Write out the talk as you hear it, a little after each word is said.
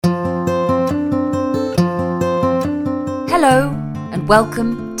Hello, and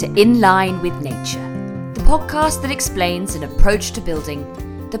welcome to In Line with Nature, the podcast that explains an approach to building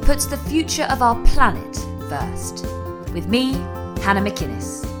that puts the future of our planet first. With me, Hannah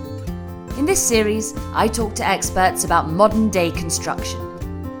MacInnes. In this series, I talk to experts about modern-day construction,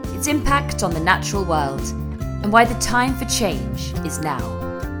 its impact on the natural world, and why the time for change is now.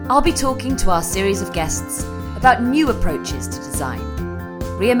 I'll be talking to our series of guests about new approaches to design,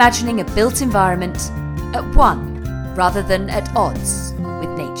 reimagining a built environment at one rather than at odds with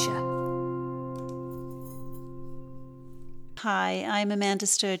nature. Hi, I'm Amanda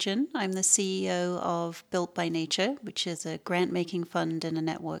Sturgeon. I'm the CEO of Built by Nature, which is a grant-making fund and a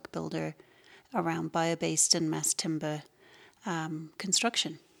network builder around bio-based and mass timber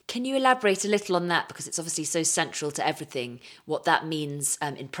construction. Can you elaborate a little on that, because it's obviously so central to everything, what that means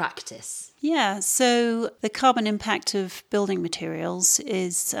in practice? Yeah, so the carbon impact of building materials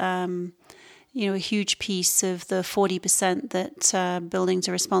is a huge piece of the 40% that buildings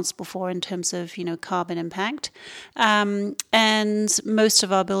are responsible for in terms of, carbon impact. And most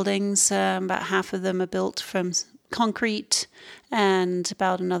of our buildings, about half of them are built from concrete and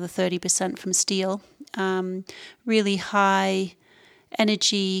about another 30% from steel. Really high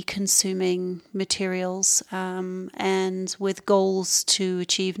energy consuming materials, and with goals to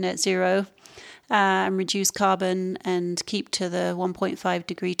achieve net zero and reduce carbon and keep to the 1.5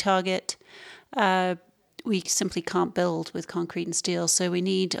 degree target. We simply can't build with concrete and steel, so we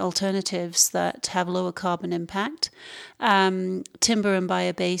need alternatives that have lower carbon impact. Timber and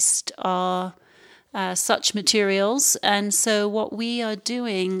bio-based are such materials, and so what we are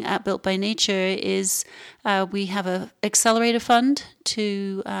doing at Built by Nature is we have an accelerator fund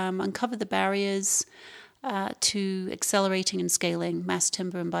to uncover the barriers to accelerating and scaling mass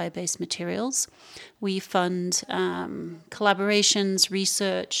timber and bio-based materials. We fund collaborations,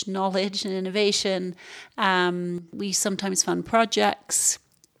 research, knowledge and innovation. We sometimes fund projects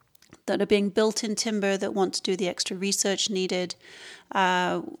that are being built in timber that want to do the extra research needed.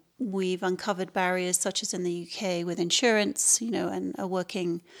 We've uncovered barriers such as in the UK with insurance, and are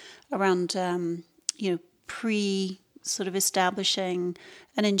working around, establishing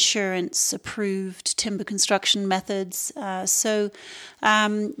an insurance-approved timber construction methods. We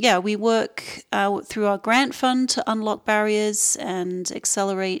work through our grant fund to unlock barriers and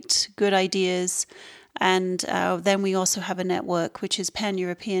accelerate good ideas. And then we also have a network, which is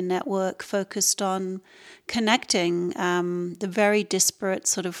pan-European network, focused on connecting the very disparate,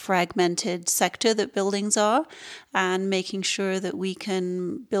 sort of fragmented sector that buildings are, and making sure that we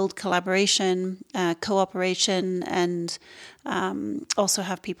can build collaboration, cooperation, and also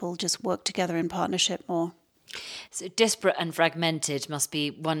have people just work together in partnership more. So disparate and fragmented must be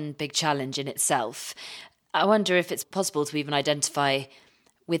one big challenge in itself. I wonder if it's possible to even identify,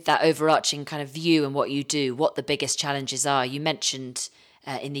 with that overarching kind of view and what you do, what the biggest challenges are. You mentioned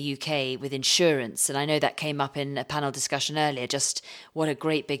in the UK with insurance, and I know that came up in a panel discussion earlier, just what a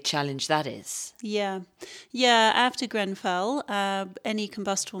great big challenge that is. Yeah. After Grenfell, any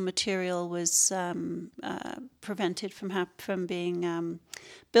combustible material was prevented from being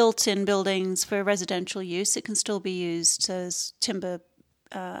built in buildings for residential use. It can still be used as timber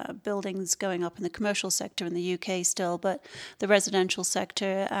buildings going up in the commercial sector in the UK still, but the residential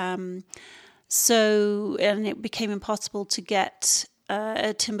sector. And it became impossible to get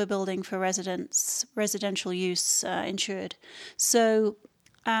a timber building for residential use insured. So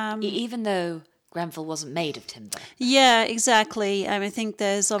even though Grenfell wasn't made of timber. Yeah, exactly. I think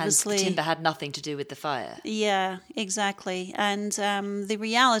there's obviously... And the timber had nothing to do with the fire. Yeah, exactly. And the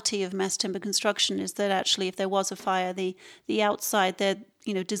reality of mass timber construction is that actually if there was a fire, the outside, they're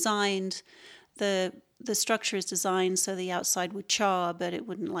designed, the structure is designed so the outside would char, but it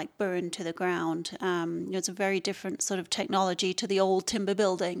wouldn't burn to the ground. It's a very different sort of technology to the old timber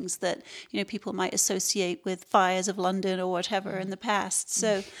buildings that people might associate with fires of London or whatever in the past.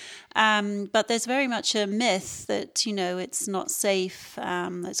 So, but there's very much a myth that it's not safe.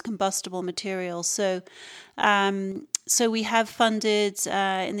 It's combustible material. So we have funded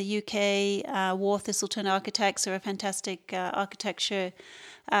in the UK, War Thistleton Architects are a fantastic architecture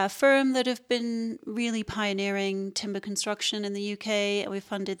firm that have been really pioneering timber construction in the UK. We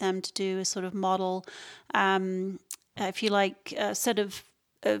funded them to do a sort of model, if you like, a set of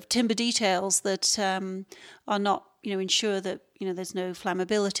timber details that are not, ensure that there's no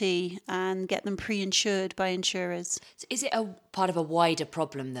flammability, and get them pre-insured by insurers. So is it a part of a wider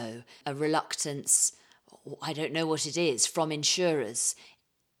problem, though, a reluctance? I don't know what it is, from insurers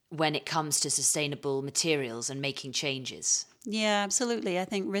when it comes to sustainable materials and making changes? Yeah, absolutely. I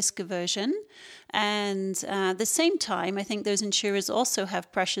think risk aversion. And at the same time, I think those insurers also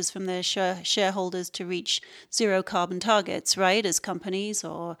have pressures from their shareholders to reach zero carbon targets, right, as companies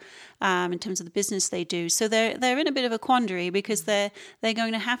or in terms of the business they do. So they're in a bit of a quandary because they're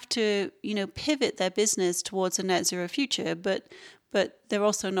going to have to, pivot their business towards a net zero future, but they're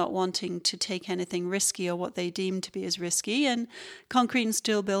also not wanting to take anything risky or what they deem to be as risky. And concrete and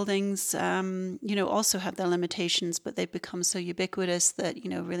steel buildings, also have their limitations, but they've become so ubiquitous that,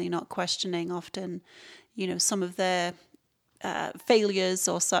 really not questioning often, some of their failures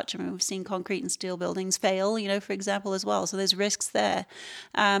or such. I mean, we've seen concrete and steel buildings fail, for example, as well. So there's risks there.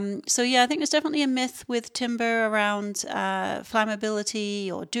 I think there's definitely a myth with timber around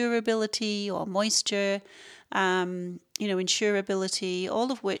flammability or durability or moisture. Insurability,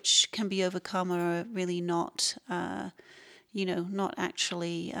 all of which can be overcome or are really not, not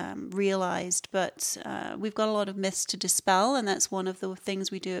actually realized. But we've got a lot of myths to dispel, and that's one of the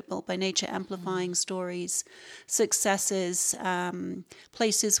things we do at Built by Nature, amplifying stories, successes,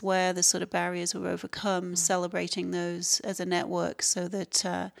 places where the sort of barriers were overcome, celebrating those as a network so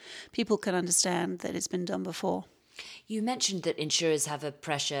that people can understand that it's been done before. You mentioned that insurers have a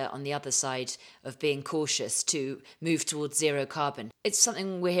pressure on the other side of being cautious to move towards zero carbon. It's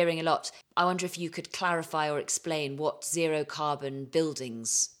something we're hearing a lot. I wonder if you could clarify or explain what zero carbon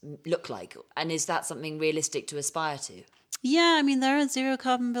buildings look like, and is that something realistic to aspire to? Yeah, I mean, there are zero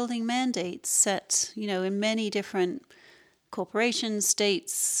carbon building mandates set, in many different corporations,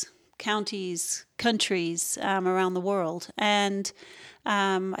 states, counties, countries around the world. And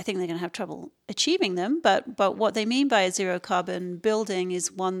I think they're going to have trouble achieving them. But what they mean by a zero carbon building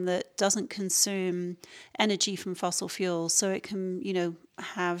is one that doesn't consume energy from fossil fuels. So it can,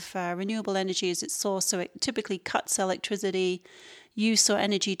 have renewable energy as its source. So it typically cuts electricity use or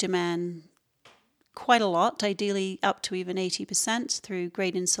energy demand quite a lot, ideally up to even 80% through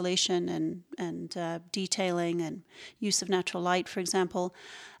great insulation and detailing and use of natural light, for example.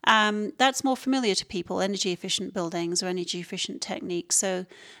 That's more familiar to people, energy efficient buildings or energy efficient techniques. So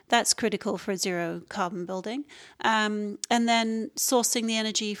that's critical for a zero carbon building. And then sourcing the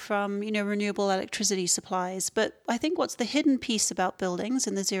energy from, renewable electricity supplies. But I think what's the hidden piece about buildings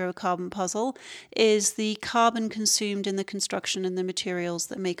in the zero carbon puzzle is the carbon consumed in the construction and the materials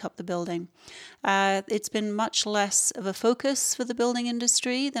that make up the building. It's been much less of a focus for the building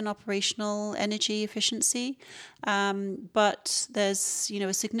industry than operational energy efficiency. But there's,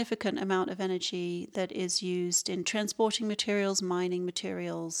 a significant amount of energy that is used in transporting materials, mining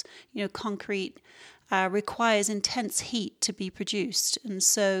materials. Concrete requires intense heat to be produced. And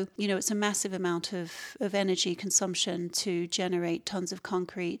so, it's a massive amount of energy consumption to generate tons of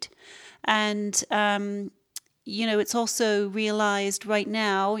concrete. And, it's also realized right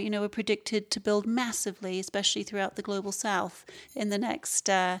now, we're predicted to build massively, especially throughout the global south in the next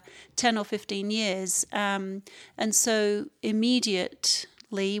 10 or 15 years. And so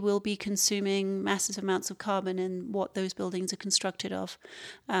immediately we'll be consuming massive amounts of carbon in what those buildings are constructed of,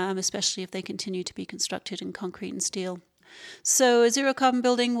 especially if they continue to be constructed in concrete and steel. So a zero carbon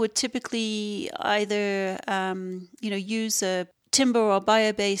building would typically either, use a timber or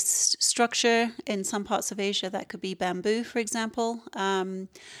bio-based structure. In some parts of Asia, that could be bamboo, for example.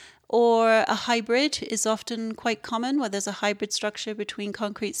 Or a hybrid is often quite common, where there's a hybrid structure between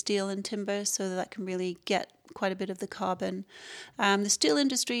concrete, steel, and timber, so that can really get quite a bit of the carbon. The steel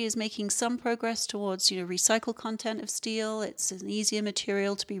industry is making some progress towards, recycled content of steel. It's an easier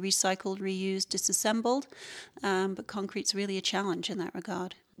material to be recycled, reused, disassembled. But concrete's really a challenge in that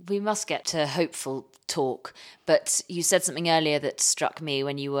regard. We must get to hopeful talk, but you said something earlier that struck me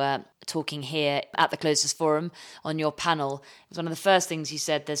when you were talking here at the Closest Forum on your panel. It was one of the first things you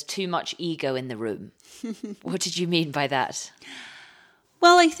said, there's too much ego in the room. What did you mean by that?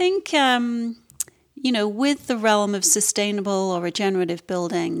 Well, I think, with the realm of sustainable or regenerative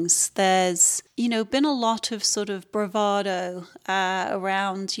buildings, there's, been a lot of sort of bravado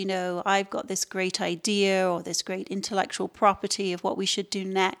around, I've got this great idea or this great intellectual property of what we should do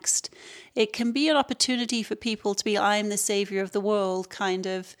next. It can be an opportunity for people to be, I'm the savior of the world kind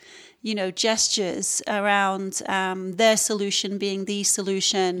of, gestures around their solution being the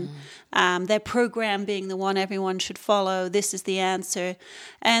solution, their program being the one everyone should follow. This is the answer.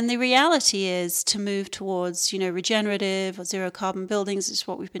 And the reality is to move towards, regenerative or zero carbon buildings, is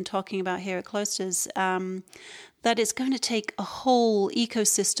what we've been talking about here at Closters, that it's going to take a whole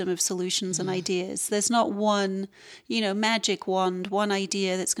ecosystem of solutions and ideas. There's not one, magic wand, one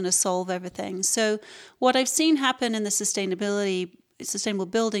idea that's going to solve everything. So what I've seen happen in the sustainability sustainable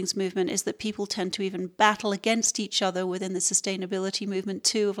buildings movement is that people tend to even battle against each other within the sustainability movement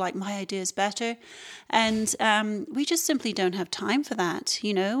too, of like, my idea is better. And we just simply don't have time for that.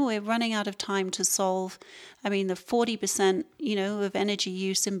 We're running out of time to solve, the 40%, of energy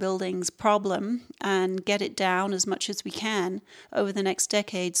use in buildings problem and get it down as much as we can over the next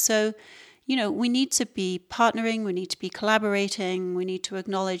decade. So, we need to be partnering, we need to be collaborating, we need to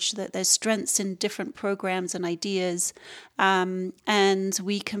acknowledge that there's strengths in different programs and ideas, and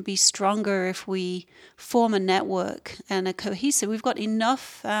we can be stronger if we form a network and a cohesive. We've got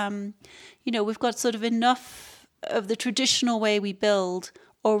enough, we've got sort of enough of the traditional way we build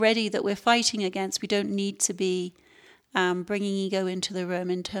already that we're fighting against. We don't need to be bringing ego into the room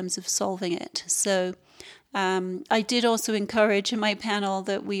in terms of solving it. So I did also encourage in my panel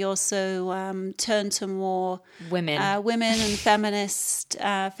that we also turn to more women and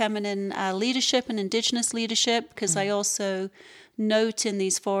feminine leadership and Indigenous leadership, because I also note in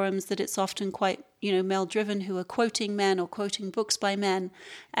these forums that it's often quite male-driven, who are quoting men or quoting books by men.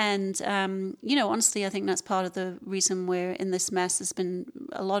 And, honestly, I think that's part of the reason we're in this mess. There's been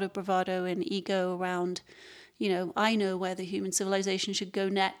a lot of bravado and ego around I know where the human civilization should go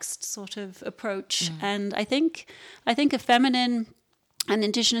next sort of approach. And I think a feminine and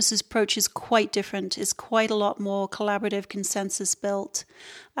Indigenous approach is quite different. It's quite a lot more collaborative, consensus built.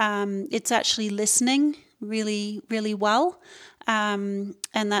 It's actually listening really, really well. And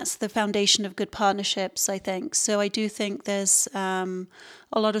that's the foundation of good partnerships, I think. So I do think there's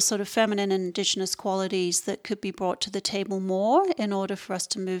a lot of sort of feminine and Indigenous qualities that could be brought to the table more in order for us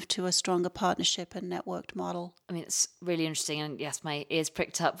to move to a stronger partnership and networked model. It's really interesting. And yes, my ears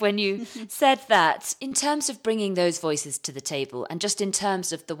pricked up when you said that. In terms of bringing those voices to the table and just in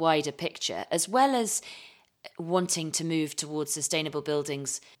terms of the wider picture, as well as wanting to move towards sustainable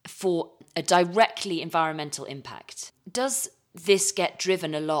buildings for a directly environmental impact, does this get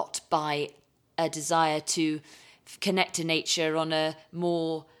driven a lot by a desire to connect to nature on a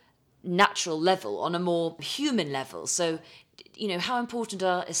more natural level, on a more human level? So, how important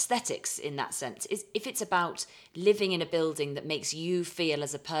are aesthetics in that sense? If it's about living in a building that makes you feel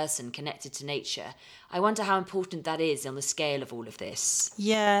as a person connected to nature, I wonder how important that is on the scale of all of this.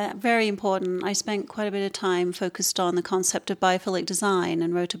 Yeah, very important. I spent quite a bit of time focused on the concept of biophilic design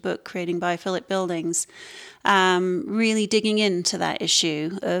and wrote a book, Creating Biophilic Buildings, really digging into that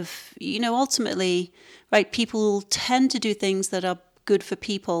issue of, ultimately, right, people tend to do things that are good for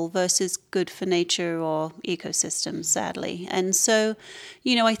people versus good for nature or ecosystems, sadly. And so,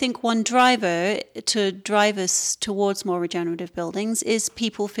 I think one driver to drive us towards more regenerative buildings is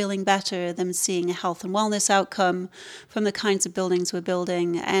people feeling better, them seeing a health and wellness outcome from the kinds of buildings we're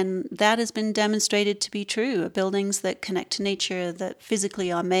building. And that has been demonstrated to be true. Buildings that connect to nature, that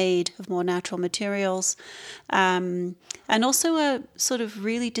physically are made of more natural materials, and also are sort of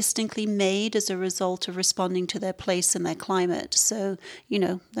really distinctly made as a result of responding to their place and their climate. So,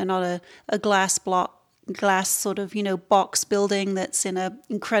 they're not a glass sort of, box building that's in an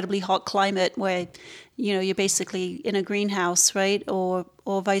incredibly hot climate where, you're basically in a greenhouse, right? Or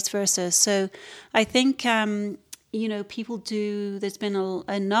vice versa. So I think, people there's been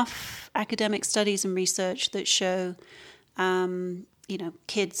enough academic studies and research that show,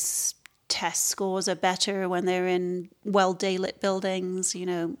 kids' test scores are better when they're in well-daylit buildings,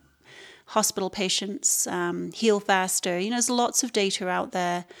 hospital patients heal faster. There's lots of data out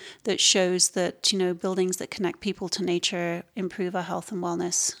there that shows that, buildings that connect people to nature improve our health and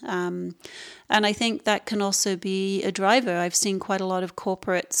wellness. And I think that can also be a driver. I've seen quite a lot of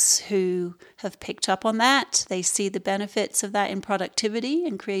corporates who have picked up on that. They see the benefits of that in productivity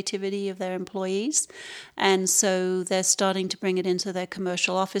and creativity of their employees. And so they're starting to bring it into their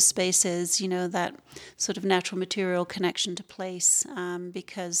commercial office spaces, that sort of natural material connection to place,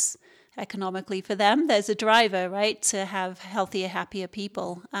 because economically for them, there's a driver, right, to have healthier, happier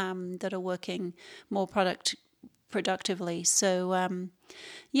people that are working more productively. So,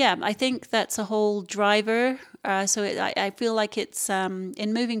 I think that's a whole driver. I feel like it's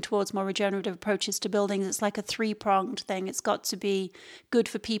in moving towards more regenerative approaches to buildings, it's like a three-pronged thing. It's got to be good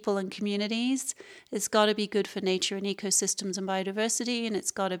for people and communities. It's got to be good for nature and ecosystems and biodiversity, and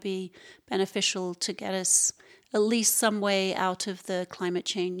it's got to be beneficial to get us at least some way out of the climate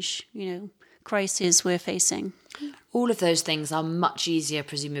change, crisis we're facing. All of those things are much easier,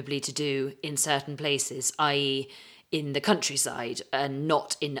 presumably, to do in certain places, i.e. in the countryside and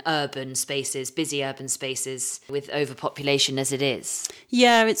not in urban spaces, busy urban spaces with overpopulation as it is.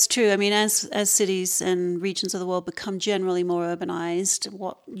 Yeah, it's true. As cities and regions of the world become generally more urbanized,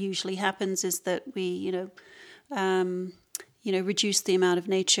 what usually happens is that we, reduce the amount of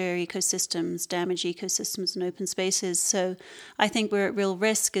nature ecosystems, damage ecosystems and open spaces. So I think we're at real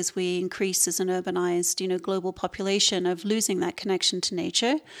risk as we increase as an urbanized, global population of losing that connection to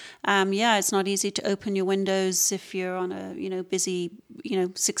nature. It's not easy to open your windows if you're on a, busy,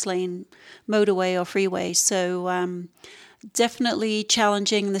 6-lane motorway or freeway. So definitely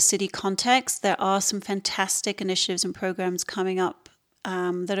challenging in the city context. There are some fantastic initiatives and programs coming up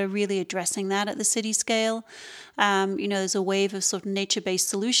that are really addressing that at the city scale. There's a wave of sort of nature-based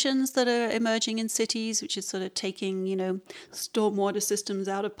solutions that are emerging in cities, which is sort of taking, stormwater systems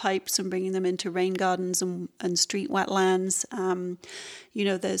out of pipes and bringing them into rain gardens and street wetlands.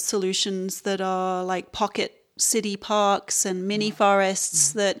 There's solutions that are like pocket city parks and mini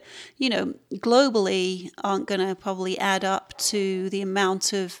forests that, globally aren't going to probably add up to the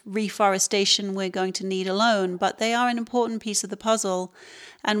amount of reforestation we're going to need alone, but they are an important piece of the puzzle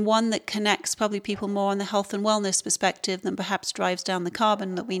and one that connects probably people more on the health and wellness perspective than perhaps drives down the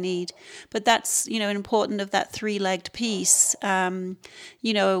carbon that we need. But that's, important of that three-legged piece. There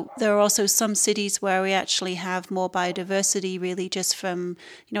are also some cities where we actually have more biodiversity really just from,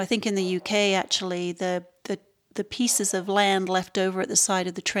 I think in the UK actually the pieces of land left over at the side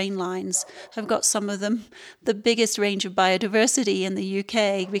of the train lines have got some of them the biggest range of biodiversity in the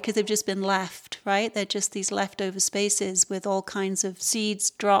UK because they've just been left, right? They're just these leftover spaces with all kinds of seeds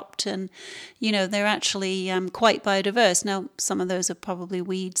dropped and, they're actually quite biodiverse. Now, some of those are probably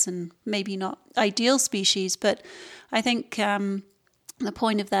weeds and maybe not ideal species, but I think the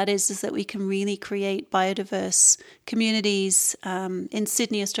point of that is that we can really create biodiverse communities. In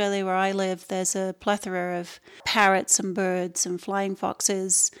Sydney, Australia, where I live, there's a plethora of parrots and birds and flying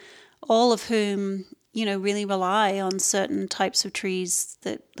foxes, all of whom, really rely on certain types of trees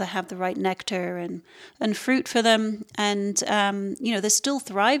that have the right nectar and fruit for them. And, they're still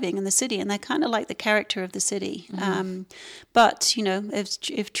thriving in the city and they're kind of like the character of the city. Mm-hmm. But,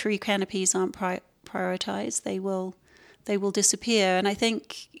 if tree canopies aren't prioritized, they will disappear. And I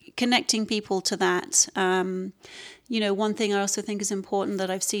think connecting people to that, one thing I also think is important that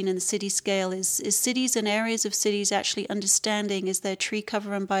I've seen in the city scale is cities and areas of cities actually understanding is their tree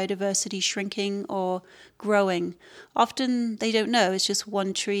cover and biodiversity shrinking or growing. Often they don't know. It's just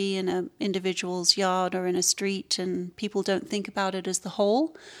one tree in an individual's yard or in a street and people don't think about it as the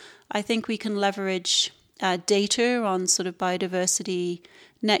whole. I think we can leverage data on sort of biodiversity,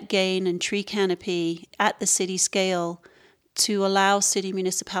 net gain and tree canopy at the city scale to allow city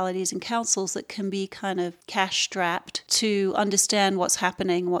municipalities and councils that can be kind of cash strapped to understand what's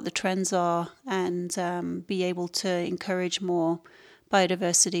happening, what the trends are, and be able to encourage more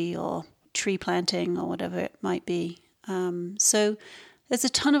biodiversity or tree planting or whatever it might be. So there's a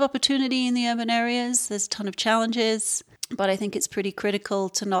ton of opportunity in the urban areas. There's a ton of challenges. But I think it's pretty critical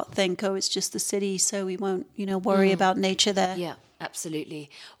to not think, it's just the city, so we won't, worry about nature there. Yeah, absolutely.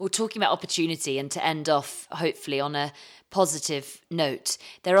 Well, talking about opportunity and to end off, hopefully, on a positive note,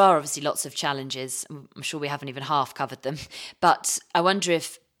 there are obviously lots of challenges. I'm sure we haven't even half covered them. But I wonder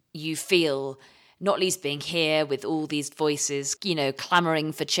if you feel, not least being here with all these voices,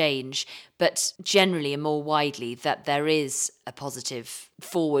 clamouring for change, but generally and more widely, that there is a positive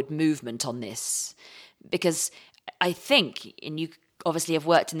forward movement on this. Because I think, and you obviously have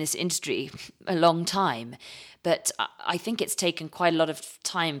worked in this industry a long time, but I think it's taken quite a lot of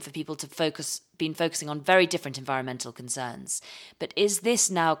time for people to been focusing on very different environmental concerns. But is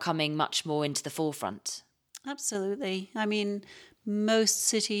this now coming much more into the forefront? Absolutely. I mean, most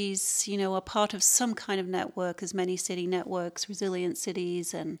cities, are part of some kind of network. There's many city networks, Resilient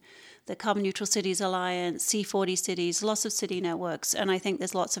Cities and the Carbon Neutral Cities Alliance, C40 cities, lots of city networks. And I think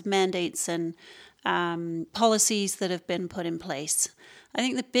there's lots of mandates and policies that have been put in place. I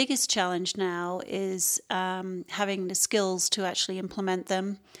think the biggest challenge now is having the skills to actually implement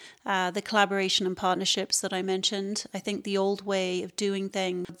them, the collaboration and partnerships that I mentioned. I think the old way of doing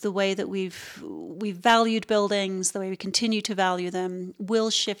things, the way that we've valued buildings, the way we continue to value them,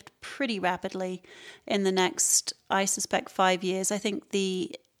 will shift pretty rapidly in the next, I suspect, 5 years. I think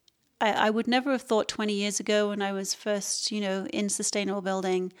I would never have thought 20 years ago when I was first, in sustainable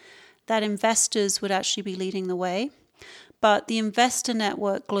building, that investors would actually be leading the way. But the investor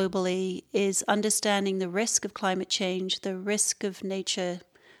network globally is understanding the risk of climate change, the risk of nature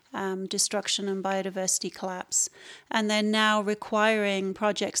destruction and biodiversity collapse. And they're now requiring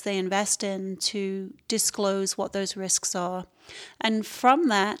projects they invest in to disclose what those risks are. And from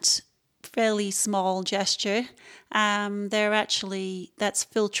that fairly small gesture, that's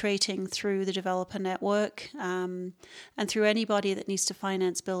filtrating through the developer network and through anybody that needs to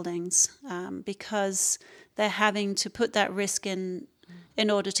finance buildings because they're having to put that risk in in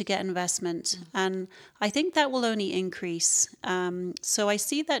order to get investment. And I think that will only increase. So I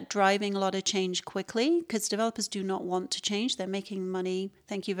see that driving a lot of change quickly, because developers do not want to change. They're making money,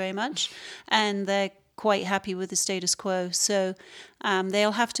 thank you very much. And they're quite happy with the status quo. So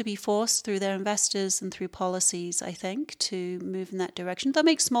they'll have to be forced through their investors and through policies, I think, to move in that direction. They'll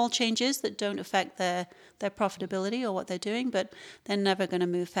make small changes that don't affect their profitability or what they're doing, but they're never going to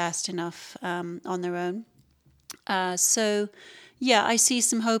move fast enough on their own. So I see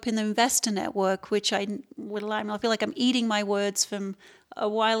some hope in the investor network, which I feel like I'm eating my words from a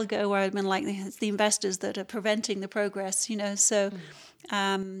while ago, where I'd been like, it's the investors that are preventing the progress, So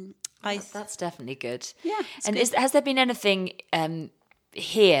that's definitely good. Yeah. And has there been anything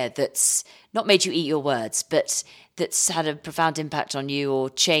here that's not made you eat your words, but that's had a profound impact on you or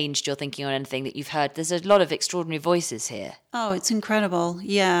changed your thinking on anything that you've heard? There's a lot of extraordinary voices here. Oh, it's incredible.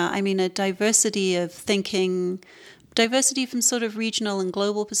 Yeah. I mean, a diversity of thinking, diversity from sort of regional and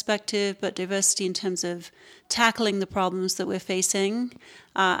global perspective, but diversity in terms of tackling the problems that we're facing.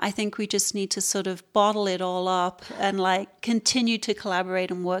 I think we just need to sort of bottle it all up and continue to collaborate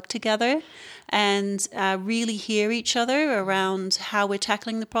and work together and really hear each other around how we're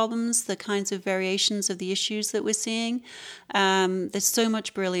tackling the problems, the kinds of variations of the issues that we're seeing. There's so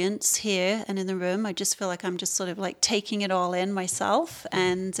much brilliance here and in the room. I just feel like I'm just sort of taking it all in myself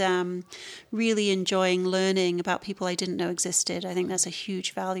and really enjoying learning about people I didn't know existed. I think that's a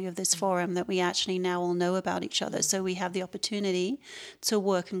huge value of this forum, that we actually now all know about each other. So we have the opportunity to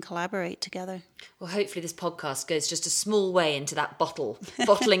work and collaborate together. Well, hopefully this podcast goes just a small way into that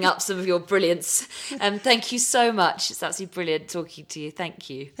bottling up some of your brilliance. Thank you so much. It's absolutely brilliant talking to you. Thank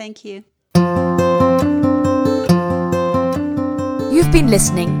you. Thank you. You've been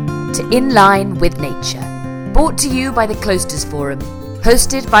listening to In Line with Nature, brought to you by the Cloisters Forum,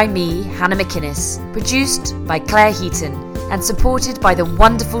 hosted by me, Hannah MacInnes, produced by Claire Heaton, and supported by the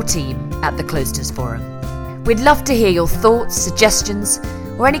wonderful team at the Cloisters Forum. We'd love to hear your thoughts, suggestions,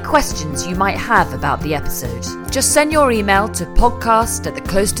 or any questions you might have about the episode. Just send your email to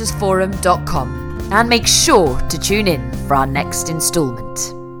podcast@thecloistersforum.com and make sure to tune in for our next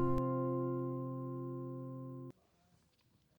instalment.